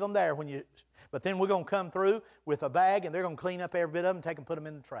you to leave them there. But then we're going to come through with a bag, and they're going to clean up every bit of them and take them and put them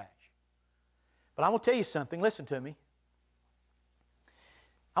in the trash. But I'm going to tell you something. Listen to me.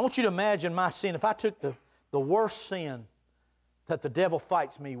 I want you to imagine my sin. If I took the worst sin that the devil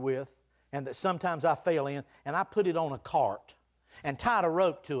fights me with and that sometimes I fail in, and I put it on a cart and tied a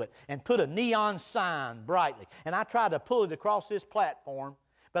rope to it and put a neon sign brightly, and I tried to pull it across this platform,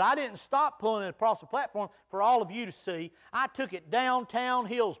 but I didn't stop pulling it across the platform for all of you to see. I took it downtown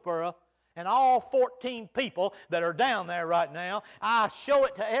Hillsboro, and all 14 people that are down there right now, I show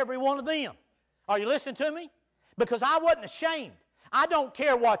it to every one of them. Are you listening to me? Because I wasn't ashamed. I don't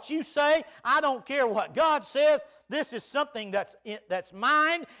care what you say. I don't care what God says. This is something that's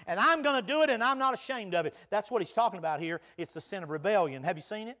mine, and I'm going to do it, and I'm not ashamed of it. That's what he's talking about here. It's the sin of rebellion. Have you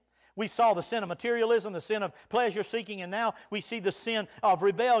seen it? We saw the sin of materialism, the sin of pleasure-seeking, and now we see the sin of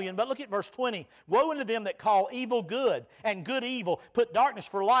rebellion. But look at verse 20. Woe unto them that call evil good and good evil. Put darkness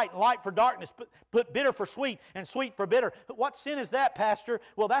for light and light for darkness. Put bitter for sweet and sweet for bitter. But what sin is that, Pastor?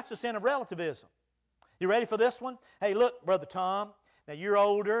 Well, that's the sin of relativism. You ready for this one? Hey, look, Brother Tom. Now, you're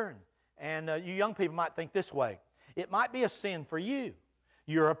older, and you young people might think this way. It might be a sin for you.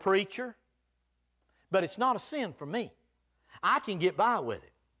 You're a preacher, but it's not a sin for me. I can get by with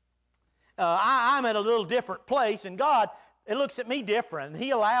it. I'm at a little different place, and God, it looks at me different, and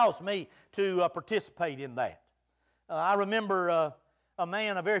He allows me to participate in that. I remember a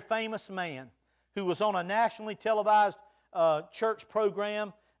man, a very famous man, who was on a nationally televised church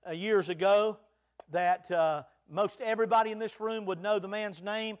program years ago that most everybody in this room would know the man's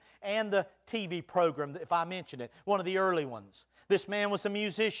name and the TV program, if I mention it, one of the early ones. This man was a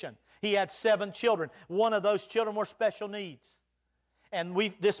musician. He had 7 children. One of those children were special needs. And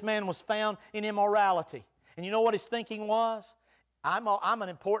this man was found in immorality. And you know what his thinking was?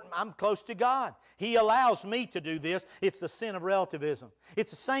 I'm close to God. He allows me to do this. It's the sin of relativism.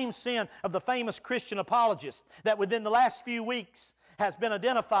 It's the same sin of the famous Christian apologist that within the last few weeks has been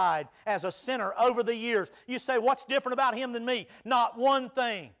identified as a sinner over the years. You say, what's different about him than me? Not one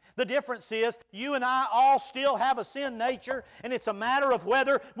thing. The difference is you and I all still have a sin nature, and it's a matter of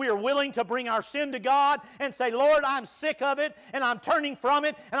whether we are willing to bring our sin to God and say, Lord, I'm sick of it, and I'm turning from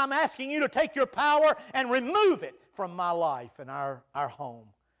it, and I'm asking you to take your power and remove it from my life and our home.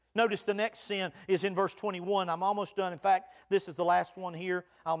 Notice the next sin is in verse 21. I'm almost done. In fact, this is the last one here.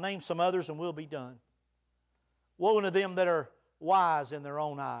 I'll name some others and we'll be done. Woe unto them that are wise in their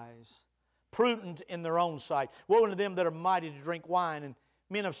own eyes, prudent in their own sight. Woe unto them that are mighty to drink wine, and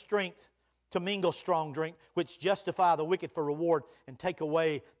men of strength to mingle strong drink, which justify the wicked for reward, and take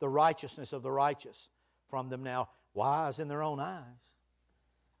away the righteousness of the righteous from them. Now, wise in their own eyes.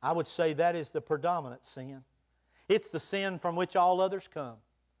 I would say that is the predominant sin. It's the sin from which all others come.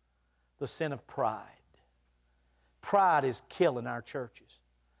 The sin of pride. Pride is killing our churches.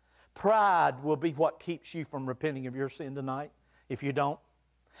 Pride will be what keeps you from repenting of your sin tonight. If you don't,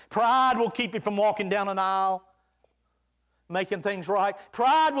 pride will keep you from walking down an aisle, making things right.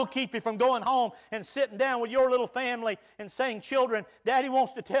 Pride will keep you from going home and sitting down with your little family and saying, children, Daddy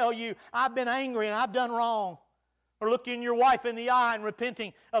wants to tell you, I've been angry and I've done wrong. Or looking your wife in the eye and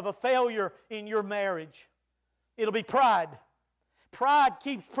repenting of a failure in your marriage. It'll be pride. Pride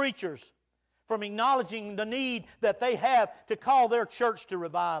keeps preachers from acknowledging the need that they have to call their church to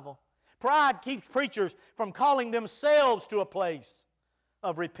revival. Pride keeps preachers from calling themselves to a place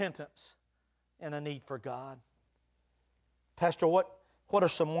of repentance and a need for God. Pastor, what are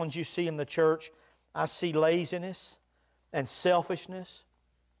some ones you see in the church? I see laziness and selfishness.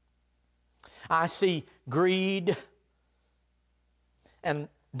 I see greed and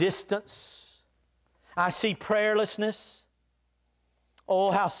distance. I see prayerlessness. Oh,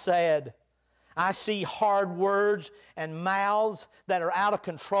 how sad. I see hard words and mouths that are out of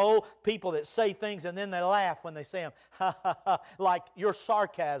control. People that say things and then they laugh when they say them. Ha ha ha. Like your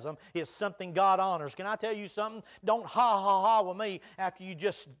sarcasm is something God honors. Can I tell you something? Don't ha ha ha with me after you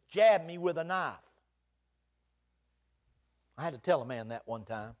just jab me with a knife. I had to tell a man that one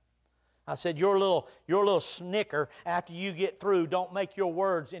time. I said, your little snicker after you get through, don't make your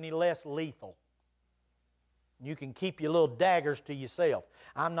words any less lethal. You can keep your little daggers to yourself.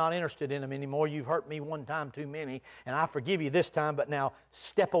 I'm not interested in them anymore. You've hurt me one time too many, and I forgive you this time, but now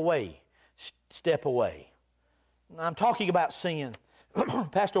step away. Step away. I'm talking about sin.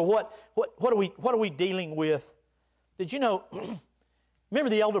 Pastor, what are we dealing with? Did you know Remember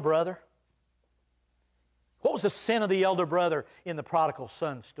the elder brother? What was the sin of the elder brother in the prodigal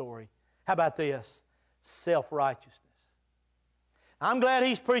son story? How about this? Self-righteousness. I'm glad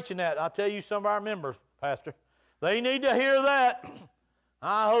he's preaching that. I'll tell you, some of our members, Pastor, they need to hear that.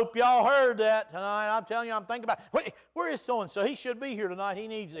 I hope y'all heard that tonight. I'm telling you, I'm thinking about, wait, where is so-and-so? He should be here tonight. He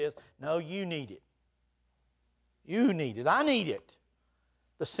needs this. No, you need it. You need it. I need it.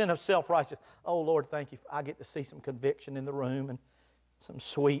 The sin of self-righteousness. Oh, Lord, thank you. I get to see some conviction in the room and some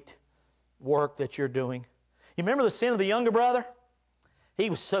sweet work that you're doing. You remember the sin of the younger brother? He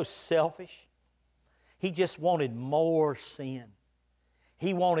was so selfish. He just wanted more sin.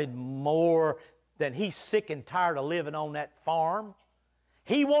 He wanted more than he's sick and tired of living on that farm.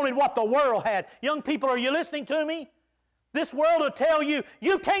 He wanted what the world had. Young people, are you listening to me? This world will tell you,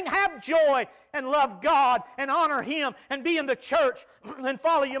 you can't have joy and love God and honor Him and be in the church and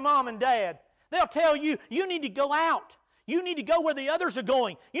follow your mom and dad. They'll tell you, you need to go out. You need to go where the others are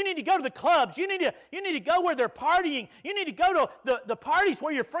going. You need to go to the clubs. You need to go where they're partying. You need to go to the parties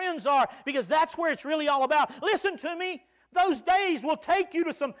where your friends are, because that's where it's really all about. Listen to me. Those days will take you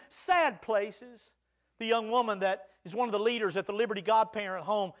to some sad places. The young woman that is one of the leaders at the Liberty Godparent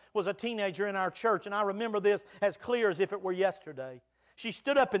Home was a teenager in our church, and I remember this as clear as if it were yesterday. She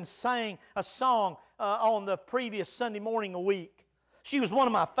stood up and sang a song on the previous Sunday morning a week. She was one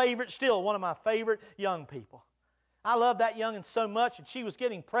of my favorites, still one of my favorite young people. I love that young'un so much, and she was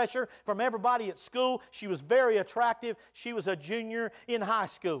getting pressure from everybody at school. She was very attractive. She was a junior in high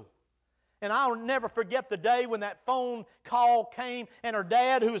school. And I'll never forget the day when that phone call came, and her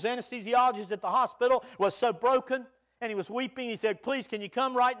dad, who was anesthesiologist at the hospital, was so broken, and he was weeping. He said, please, can you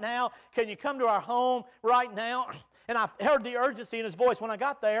come right now? Can you come to our home right now? And I heard the urgency in his voice. When I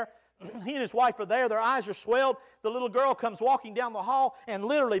got there, he and his wife are there. Their eyes are swelled. The little girl comes walking down the hall and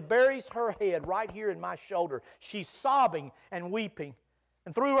literally buries her head right here in my shoulder. She's sobbing and weeping.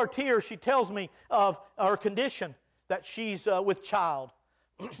 And through her tears, she tells me of her condition, that she's with child.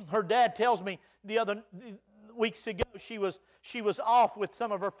 Her dad tells me the other weeks ago she was off with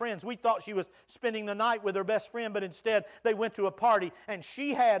some of her friends. We thought she was spending the night with her best friend, but instead they went to a party, and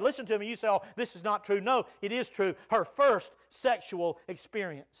she had, listen to me, you say, oh, this is not true. No, it is true. Her first sexual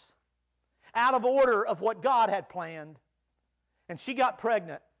experience. Out of order of what God had planned. And she got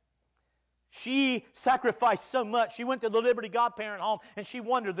pregnant. She sacrificed so much. She went to the Liberty Godparent Home, and she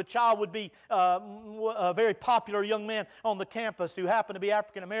wondered the child would be a very popular young man on the campus who happened to be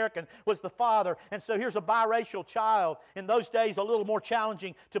African American, was the father. And so here's a biracial child, in those days a little more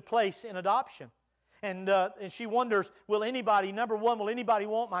challenging to place in adoption. And she wonders, will anybody, number one, will anybody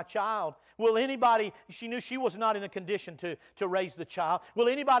want my child? Will anybody, she knew she was not in a condition to raise the child. Will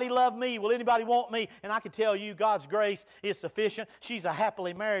anybody love me? Will anybody want me? And I can tell you, God's grace is sufficient. She's a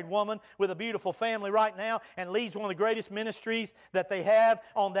happily married woman with a beautiful family right now and leads one of the greatest ministries that they have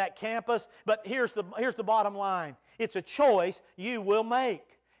on that campus. But here's the bottom line. It's a choice you will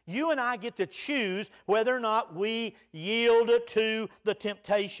make. You and I get to choose whether or not we yield to the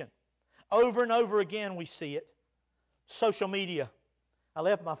temptation. Over and over again we see it. Social media. I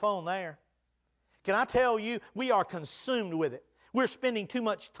left my phone there. Can I tell you, we are consumed with it. We're spending too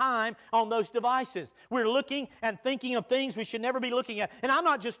much time on those devices. We're looking and thinking of things we should never be looking at. And I'm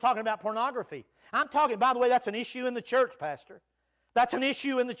not just talking about pornography. I'm talking, by the way, that's an issue in the church, Pastor. That's an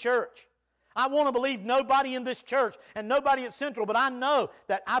issue in the church. I want to believe nobody in this church and nobody at Central, but I know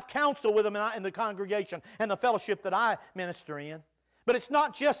that I've counseled with them in the congregation and the fellowship that I minister in. But it's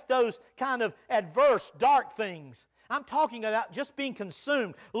not just those kind of adverse, dark things. I'm talking about just being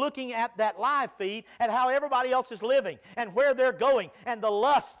consumed, looking at that live feed, at how everybody else is living and where they're going, and the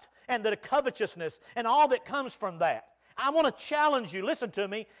lust and the covetousness and all that comes from that. I want to challenge you. Listen to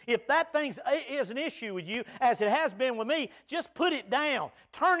me. If that thing is an issue with you, as it has been with me, just put it down.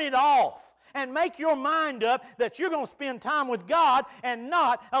 Turn it off. And make your mind up that you're going to spend time with God and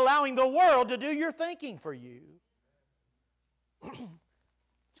not allowing the world to do your thinking for you.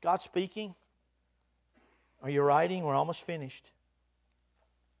 Is God speaking? Are you writing? We're almost finished.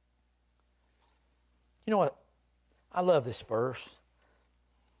 You know what? I love this verse.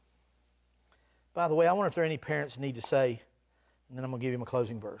 By the way, I wonder if there are any parents need to say, and then I'm going to give you my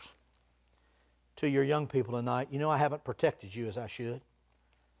closing verse. To your young people tonight, you know I haven't protected you as I should.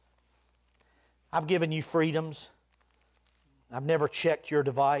 I've given you freedoms. I've never checked your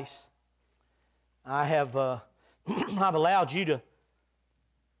device. I have I've allowed you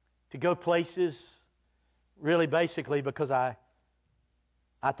to go places really basically because I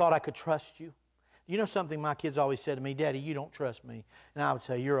thought I could trust you. You know something my kids always said to me, Daddy, you don't trust me. And I would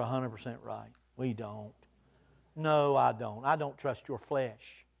say, you're 100% right. We don't. No, I don't. I don't trust your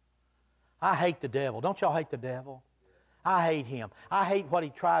flesh. I hate the devil. Don't y'all hate the devil? I hate him. I hate what he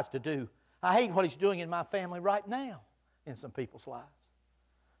tries to do. I hate what he's doing in my family right now in some people's lives.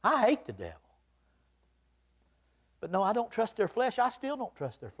 I hate the devil. But no, I don't trust their flesh. I still don't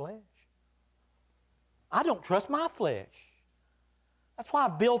trust their flesh. I don't trust my flesh. That's why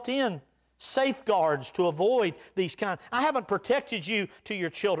I've built in safeguards to avoid these kinds. I haven't protected you to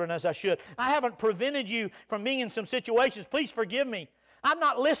your children as I should. I haven't prevented you from being in some situations. Please forgive me. I've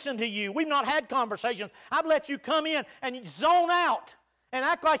not listened to you. We've not had conversations. I've let you come in and zone out and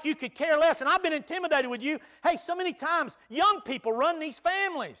act like you could care less. And I've been intimidated with you. Hey, so many times young people run these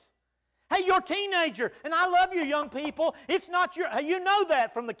families. Hey, you're a teenager, and I love you, young people. It's not your, you know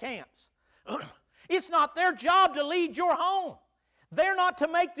that from the camps. It's not their job to lead your home. They're not to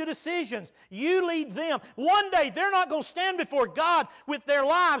make the decisions. You lead them. One day, they're not going to stand before God with their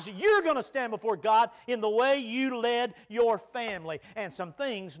lives. You're going to stand before God in the way you led your family. And some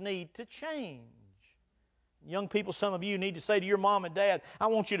things need to change. Young people, some of you need to say to your mom and dad, I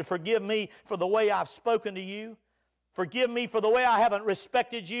want you to forgive me for the way I've spoken to you. Forgive me for the way I haven't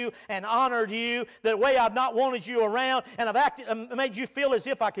respected you and honored you, the way I've not wanted you around, and I've made you feel as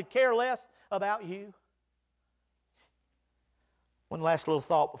if I could care less about you. One last little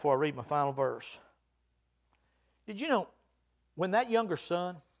thought before I read my final verse. Did you know, when that younger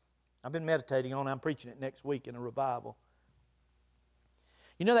son, I've been meditating on it, I'm preaching it next week in a revival.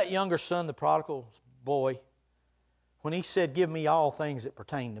 You know that younger son, the prodigal boy, when he said, give me all things that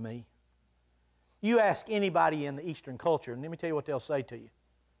pertain to me. You ask anybody in the Eastern culture, and let me tell you what they'll say to you.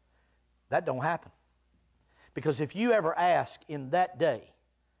 That don't happen. Because if you ever ask in that day,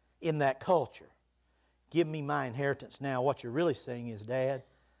 in that culture, give me my inheritance now, what you're really saying is, Dad,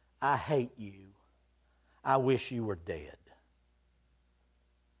 I hate you. I wish you were dead.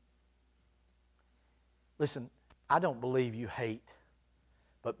 Listen, I don't believe you hate,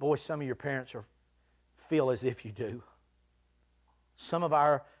 but boy, some of your parents feel as if you do. Some of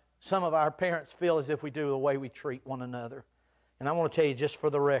our parents feel as if we do the way we treat one another. And I want to tell you just for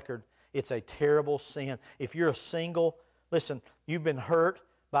the record, it's a terrible sin. If you're a single, listen, you've been hurt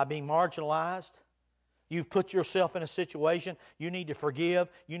by being marginalized. You've put yourself in a situation. You need to forgive.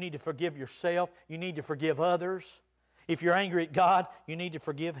 You need to forgive yourself. You need to forgive others. If you're angry at God, you need to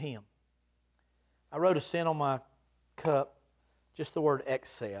forgive Him. I wrote a sin on my cup, just the word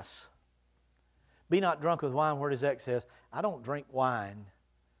excess. Be not drunk with wine where it is excess. I don't drink wine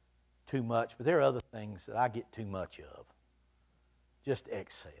too much, but there are other things that I get too much of. Just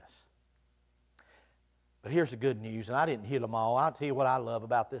excess. But here's the good news, and I didn't hit them all. I'll tell you what I love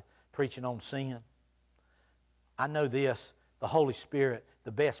about the preaching on sin. I know this, the Holy Spirit,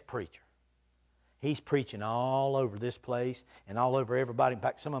 the best preacher. He's preaching all over this place and all over everybody. In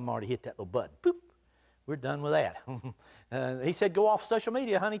fact, some of them already hit that little button. Boop. We're done with that. He said, go off social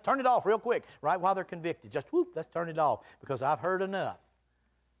media, honey. Turn it off real quick, right while they're convicted. Just whoop, let's turn it off because I've heard enough.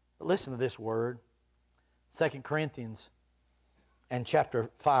 But listen to this word. 2 Corinthians and chapter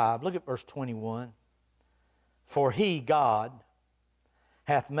 5. Look at verse 21. For He, God,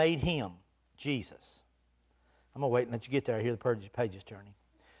 hath made Him, Jesus. I'm going to wait and let you get there. I hear the pages turning.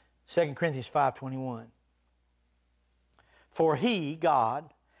 2 Corinthians 5:21. For He,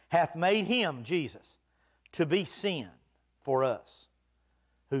 God, hath made Him, Jesus, to be sin for us,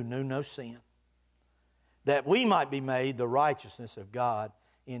 who knew no sin, that we might be made the righteousness of God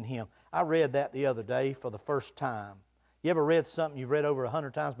in Him. I read that the other day for the first time. You ever read something you've read over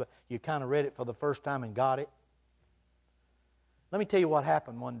 100 times, but you kind of read it for the first time and got it? Let me tell you what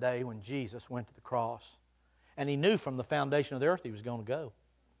happened one day when Jesus went to the cross. And He knew from the foundation of the earth He was going to go.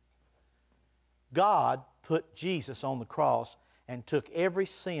 God put Jesus on the cross and took every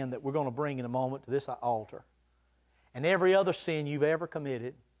sin that we're going to bring in a moment to this altar, and every other sin you've ever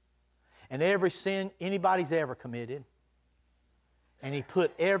committed, and every sin anybody's ever committed, and He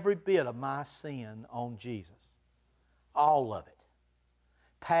put every bit of my sin on Jesus. All of it.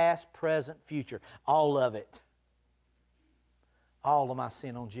 Past, present, future. All of it. All of my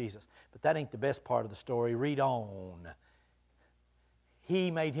sin on Jesus. But that ain't the best part of the story. Read on. He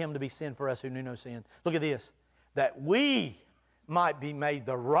made Him to be sin for us who knew no sin. Look at this. That we might be made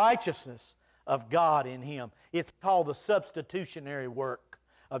the righteousness of God in Him. It's called the substitutionary work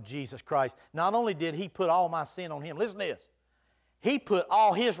of Jesus Christ. Not only did He put all my sin on Him, listen to this. He put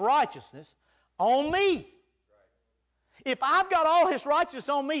all His righteousness on me. If I've got all His righteousness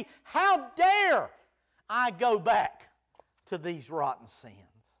on me, how dare I go back to these rotten sins?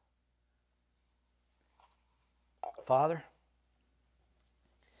 Father,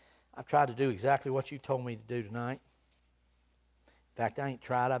 I've tried to do exactly what You told me to do tonight. In fact, I ain't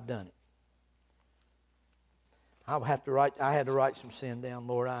tried, I've done it. I had to write some sin down,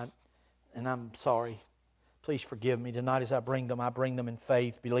 Lord, and I'm sorry. Please forgive me tonight as I bring them in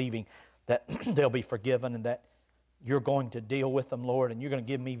faith, believing that they'll be forgiven and that You're going to deal with them, Lord, and You're going to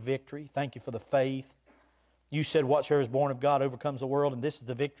give me victory. Thank You for the faith. You said, whatsoever is born of God overcomes the world, and this is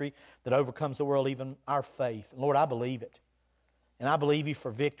the victory that overcomes the world, even our faith. And Lord, I believe it. And I believe You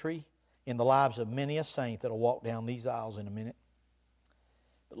for victory in the lives of many a saint that will walk down these aisles in a minute.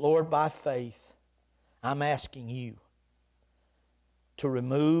 But Lord, by faith, I'm asking You to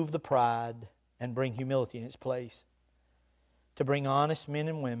remove the pride and bring humility in its place. To bring honest men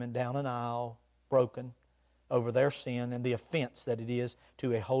and women down an aisle, broken over their sin and the offense that it is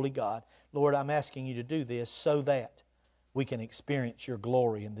to a holy God. Lord, I'm asking You to do this so that we can experience Your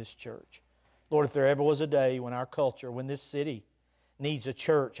glory in this church. Lord, if there ever was a day when our culture, when this city needs a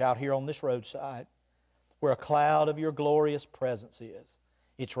church out here on this roadside where a cloud of Your glorious presence is,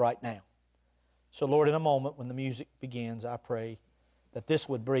 it's right now. So Lord, in a moment when the music begins, I pray that this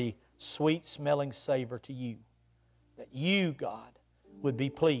would be sweet-smelling savor to You. That You, God, would be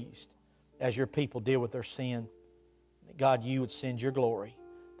pleased as Your people deal with their sin. That God, You would send Your glory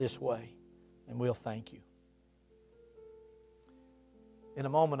this way, and we'll thank You. In a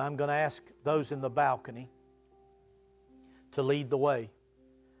moment, I'm going to ask those in the balcony to lead the way.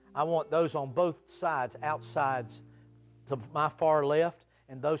 I want those on both sides, outsides to my far left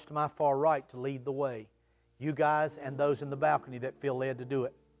and those to my far right to lead the way. You guys and those in the balcony that feel led to do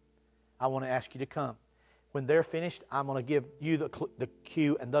it. I want to ask you to come. When they're finished, I'm going to give you the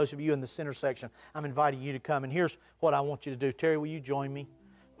cue, and those of you in the center section, I'm inviting you to come. And here's what I want you to do. Terry, will you join me?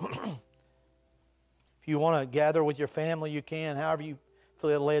 If you want to gather with your family, you can, however you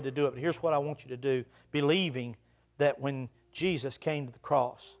feel led to do it. But here's what I want you to do, believing that when Jesus came to the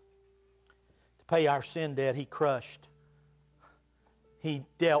cross to pay our sin debt, He crushed, He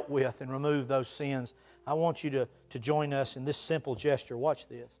dealt with and removed those sins. I want you to join us in this simple gesture. Watch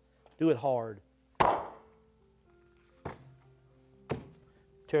this. Do it hard.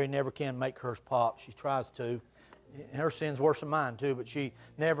 Terry never can make hers pop. She tries to. Her sin's worse than mine too, but she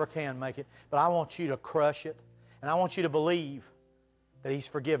never can make it. But I want you to crush it, and I want you to believe that He's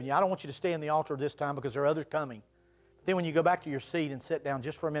forgiven you. I don't want you to stay in the altar this time because there are others coming. But then when you go back to your seat and sit down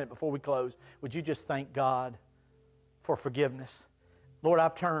just for a minute before we close, would you just thank God for forgiveness? Lord,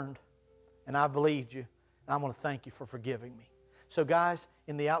 I've turned, and I've believed You, and I want to thank You for forgiving me. So guys,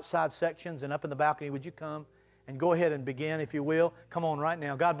 in the outside sections and up in the balcony, would you come? And go ahead and begin, if you will. Come on right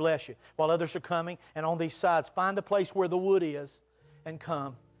now. God bless you. While others are coming, and on these sides, find a place where the wood is and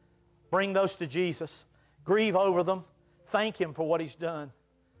come. Bring those to Jesus. Grieve over them. Thank Him for what He's done.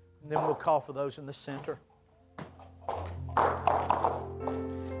 And then we'll call for those in the center.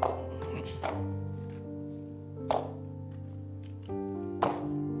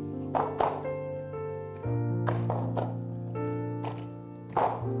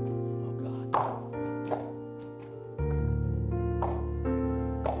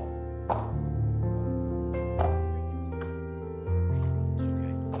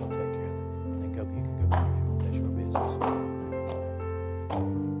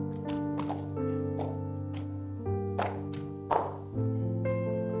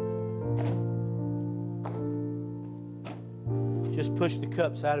 Just push the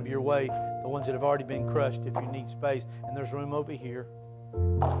cups out of your way, the ones that have already been crushed if you need space. And there's room over here.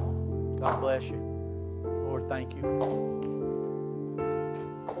 God bless you. Lord, thank You. Oh, thank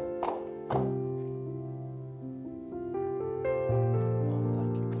You,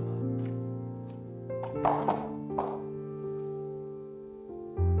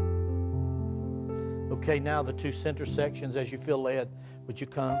 God. Okay, now the two center sections, as you feel led, would you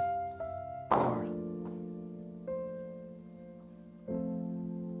come? Lord.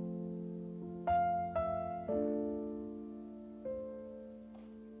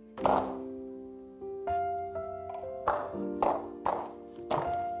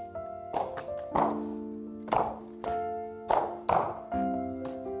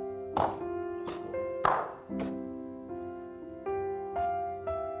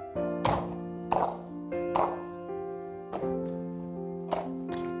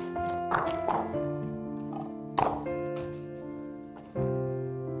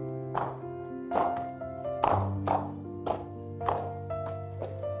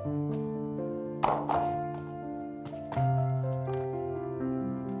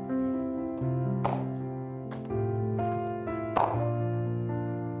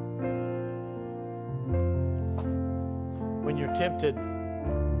 When you're tempted,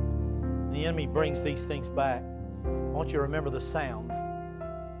 the enemy brings these things back. I want you to remember the sound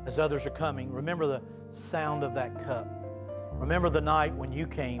as others are coming. Remember the sound of that cup. Remember the night when you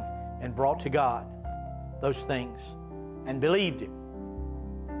came and brought to God those things and believed Him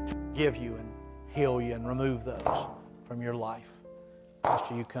to forgive you and heal you and remove those from your life.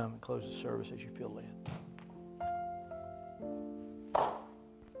 Pastor, you come and close the service as you feel led.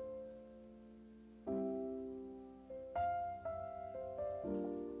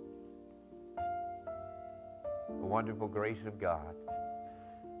 The wonderful grace of God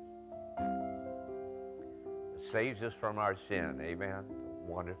that saves us from our sin. Amen.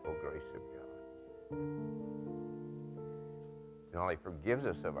 The wonderful grace of God. Not only forgives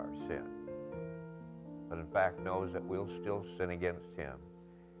us of our sin, but in fact knows that we'll still sin against Him.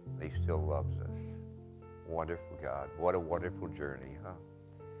 And He still loves us. Wonderful God. What a wonderful journey, huh?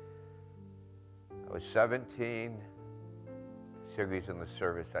 I was 17. Siggy's in the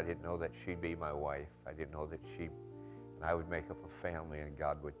service. I didn't know that she'd be my wife. I didn't know that she and I would make up a family and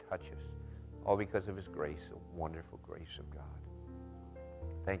God would touch us. All because of His grace, the wonderful grace of God.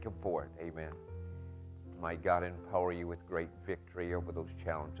 Thank Him for it. Amen. Might God empower you with great victory over those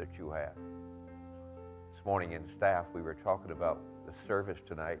challenges that you have. This morning in staff, we were talking about the service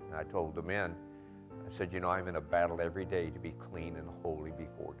tonight, and I told the men, I said, you know, I'm in a battle every day to be clean and holy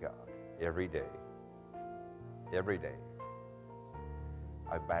before God. Every day. Every day.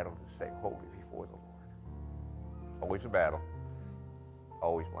 I battle to stay holy before the Lord. Always a battle.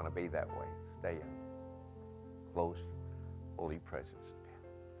 Always want to be that way. Stay in close, holy presence of Him.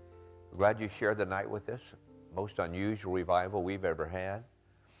 I'm glad you shared the night with us. Most unusual revival we've ever had.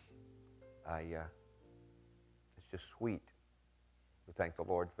 It's just sweet. We thank the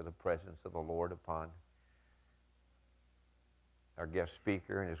Lord for the presence of the Lord upon our guest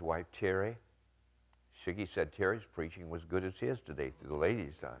speaker and his wife, Terry. Siggy said Terry's preaching was good as his today through the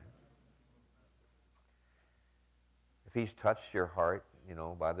ladies' time. If He's touched your heart, you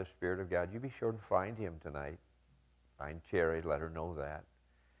know, by the Spirit of God, you be sure to find Him tonight. Find Terry, let her know that.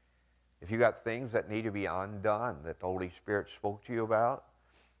 If you got things that need to be undone that the Holy Spirit spoke to you about,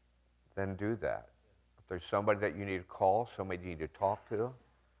 then do that. If there's somebody that you need to call, somebody you need to talk to,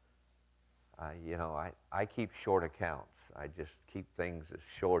 you know, I keep short accounts. I just keep things as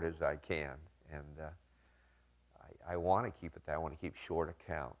short as I can. And I want to keep it that. I want to keep short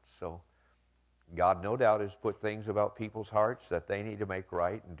accounts. So God no doubt has put things about people's hearts that they need to make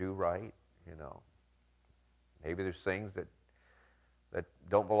right and do right, you know. Maybe there's things that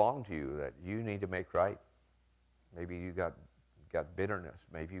don't belong to you that you need to make right. Maybe you got bitterness.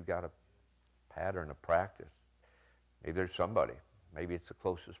 Maybe you got a pattern, a practice. Maybe there's somebody. Maybe it's the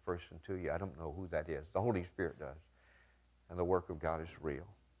closest person to you. I don't know who that is. The Holy Spirit does. And the work of God is real.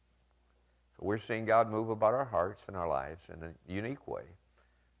 So we're seeing God move about our hearts and our lives in a unique way.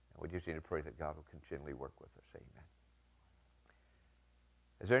 And we just need to pray that God will continually work with us. Amen.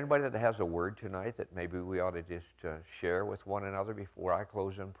 Is there anybody that has a word tonight that maybe we ought to just share with one another before I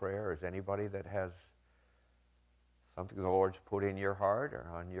close in prayer? Is anybody that has something the Lord's put in your heart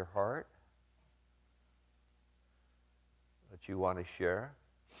or on your heart that you want to share?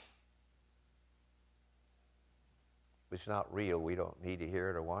 If it's not real, we don't need to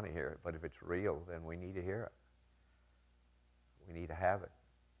hear it or want to hear it. But if it's real, then we need to hear it. We need to have it.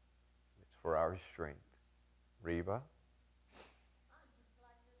 It's for our strength. Reba? I'd just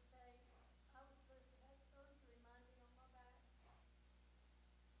like to say, I was supposed to have surgery Monday on my back.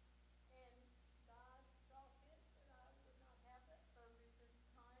 And God saw fit that I would not have that surgery this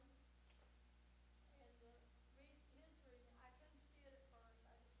time. And his reason, I couldn't see it at first. I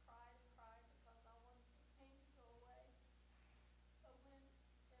just cried and cried because I wanted the pain to go away. But when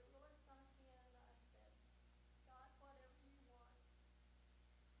it really sunk in, I said, God, whatever you want.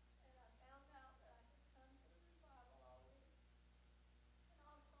 And I found out that I could come to the revival all week. And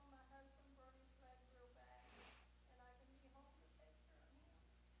also my husband burned his leg real bad, and I can be home to take care of him.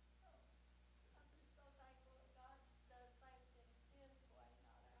 So I'm just so thankful that God does things in His way,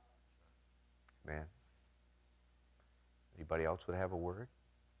 not ours. Man. Anybody else would have a word?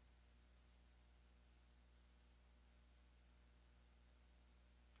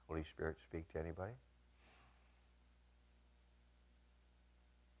 Holy Spirit, speak to anybody?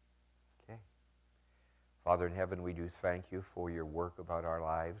 Okay. Father in heaven, we do thank you for your work about our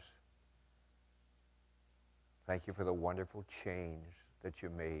lives. Thank you for the wonderful change that you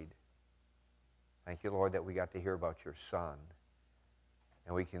made. Thank you, Lord, that we got to hear about your Son.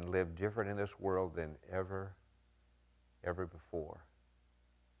 And we can live different in this world than ever before.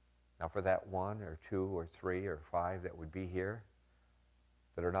 Now for that one or two or three or five that would be here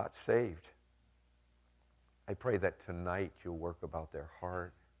that are not saved, I pray that tonight you'll work about their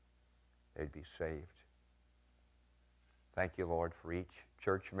heart, they'd be saved. Thank you, Lord, for each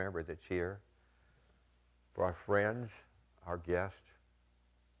church member that's here, for our friends, our guests,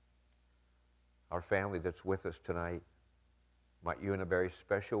 our family that's with us tonight. Might you in a very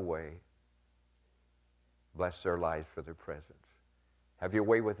special way Bless their lives for their presence. Have your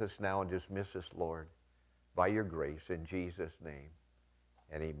way with us now and dismiss us, Lord, by your grace in Jesus' name.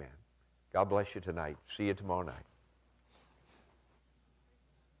 And amen. God bless you tonight. See you tomorrow night.